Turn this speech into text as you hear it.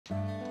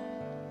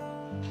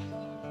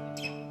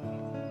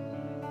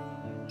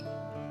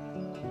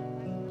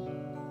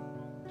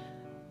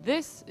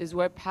This is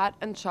where Pat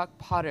and Chuck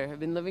Potter have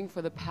been living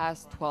for the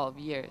past 12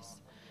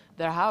 years.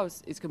 Their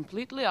house is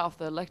completely off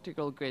the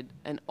electrical grid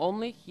and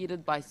only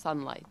heated by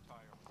sunlight.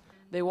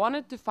 They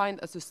wanted to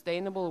find a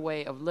sustainable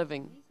way of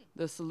living.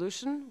 The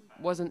solution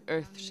was an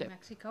Earthship.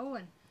 Mexico,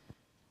 and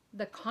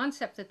the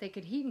concept that they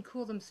could heat and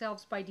cool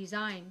themselves by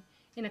design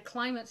in a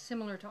climate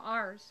similar to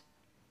ours,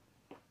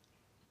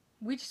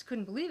 we just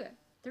couldn't believe it.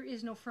 There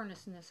is no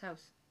furnace in this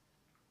house.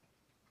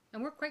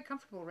 And we're quite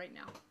comfortable right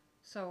now.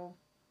 So,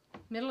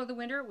 middle of the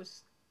winter, it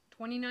was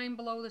 29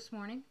 below this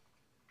morning,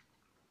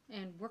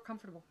 and we're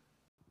comfortable.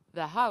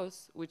 The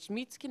house, which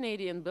meets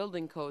Canadian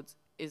building codes,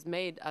 is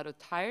made out of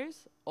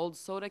tires, old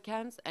soda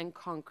cans, and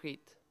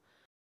concrete.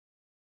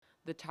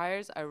 The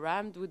tires are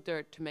rammed with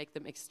dirt to make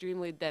them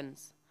extremely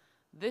dense.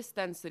 This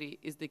density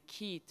is the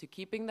key to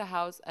keeping the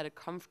house at a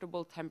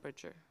comfortable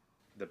temperature.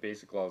 The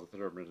basic laws of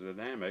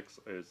thermodynamics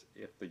is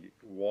if the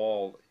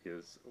wall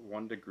is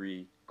 1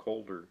 degree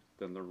colder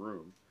than the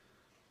room,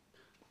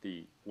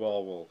 the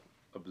wall will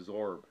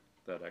absorb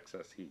that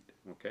excess heat,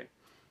 okay?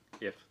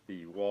 If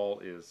the wall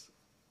is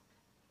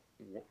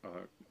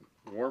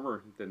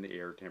warmer than the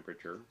air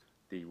temperature,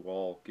 the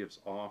wall gives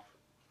off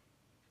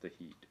the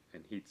heat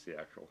and heats the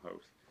actual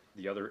house.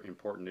 The other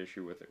important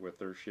issue with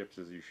Earthships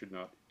is you should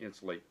not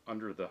insulate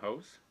under the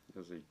house,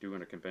 as they do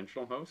in a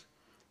conventional house,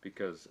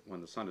 because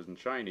when the sun isn't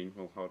shining,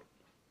 well,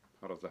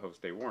 how does the house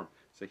stay warm?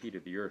 It's the heat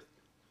of the earth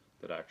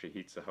that actually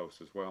heats the house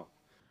as well.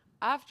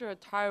 After a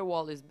tire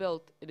wall is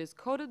built, it is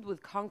coated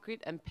with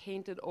concrete and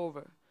painted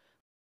over.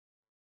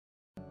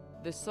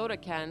 The soda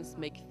cans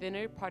make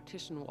thinner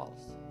partition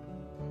walls.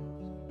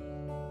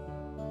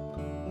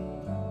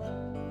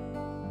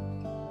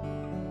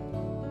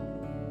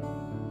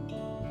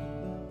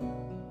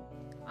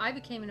 I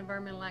became an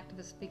environmental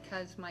activist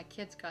because my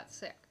kids got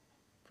sick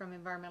from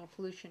environmental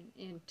pollution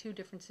in 2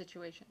 different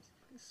situations.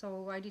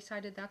 So I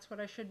decided that's what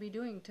I should be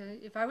doing.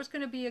 If I was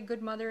going to be a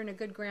good mother and a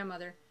good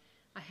grandmother,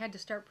 I had to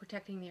start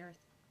protecting the earth.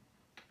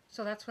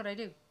 So that's what I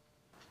do.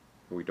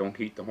 We don't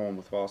heat the home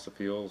with fossil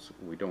fuels.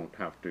 We don't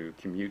have to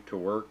commute to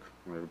work.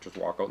 We just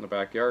walk out in the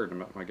backyard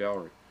and I'm at my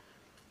gallery.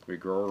 We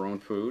grow our own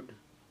food.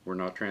 We're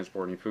not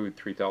transporting food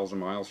 3,000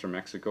 miles from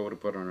Mexico to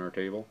put on our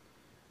table.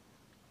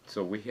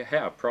 So we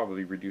have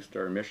probably reduced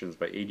our emissions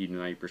by 80 to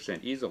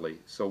 90% easily.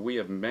 So we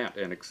have met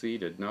and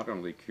exceeded not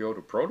only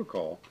Kyoto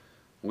Protocol,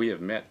 we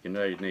have met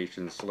United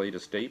Nations'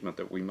 latest statement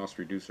that we must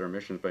reduce our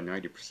emissions by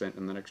 90%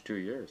 in the next 2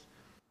 years.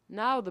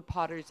 Now the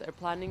Potters are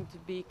planning to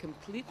be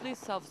completely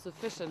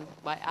self-sufficient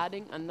by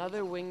adding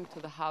another wing to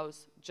the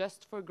house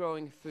just for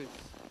growing food.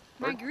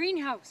 My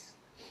greenhouse.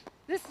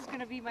 This is going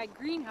to be my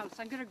greenhouse.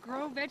 I'm going to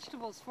grow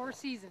vegetables 4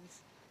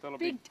 seasons. That'll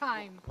Big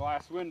time.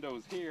 Glass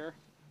windows here.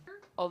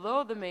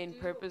 Although the main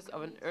purpose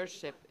of an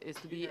Earthship is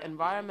to be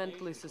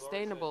environmentally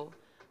sustainable,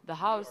 the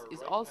house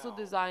is also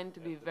designed to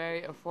be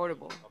very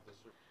affordable.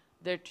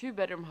 Their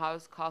 2-bedroom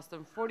house cost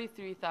them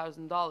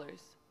 $43,000.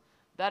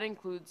 That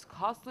includes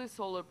costly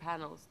solar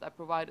panels that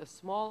provide a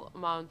small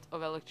amount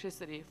of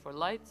electricity for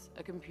lights,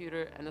 a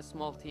computer, and a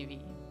small TV.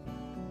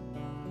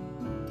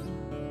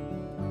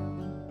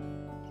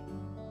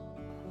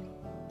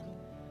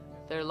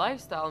 Their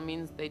lifestyle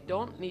means they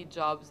don't need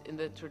jobs in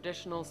the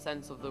traditional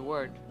sense of the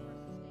word.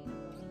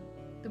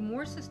 The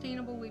more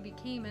sustainable we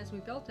became as we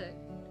built it,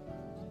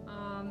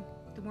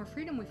 the more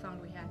freedom we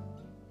found we had.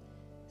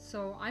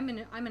 So I'm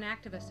an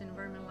activist, an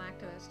environmental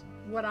activist.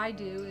 What I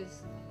do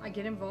is I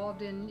get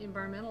involved in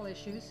environmental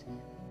issues.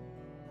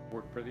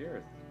 Work for the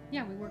earth.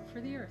 Yeah, we work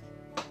for the earth.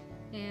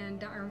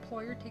 And our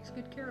employer takes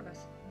good care of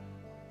us.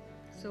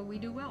 So we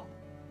do well.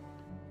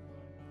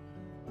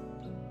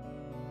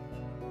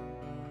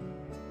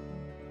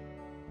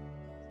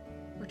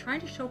 We're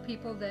trying to show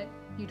people that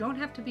you don't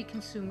have to be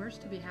consumers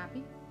to be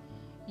happy.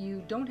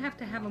 You don't have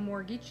to have a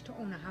mortgage to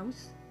own a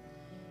house.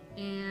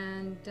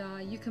 And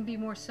you can be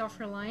more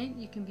self-reliant,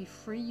 you can be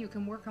free, you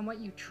can work on what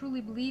you truly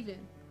believe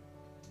in.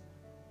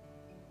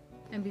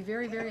 And be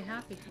very, very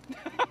happy.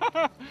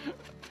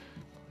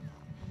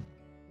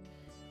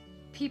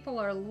 People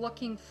are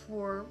looking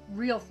for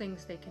real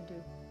things they can do.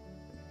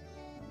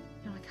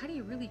 You're like, how do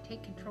you really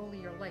take control of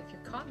your life?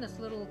 You're caught in this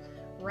little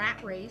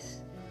rat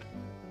race.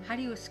 How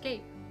do you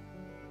escape?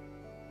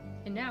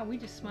 And now we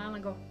just smile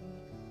and go,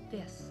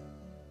 this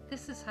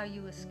is how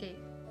you escape.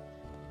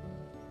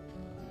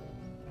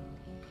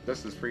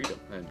 This is freedom,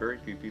 and very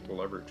few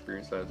people ever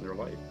experience that in their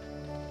life.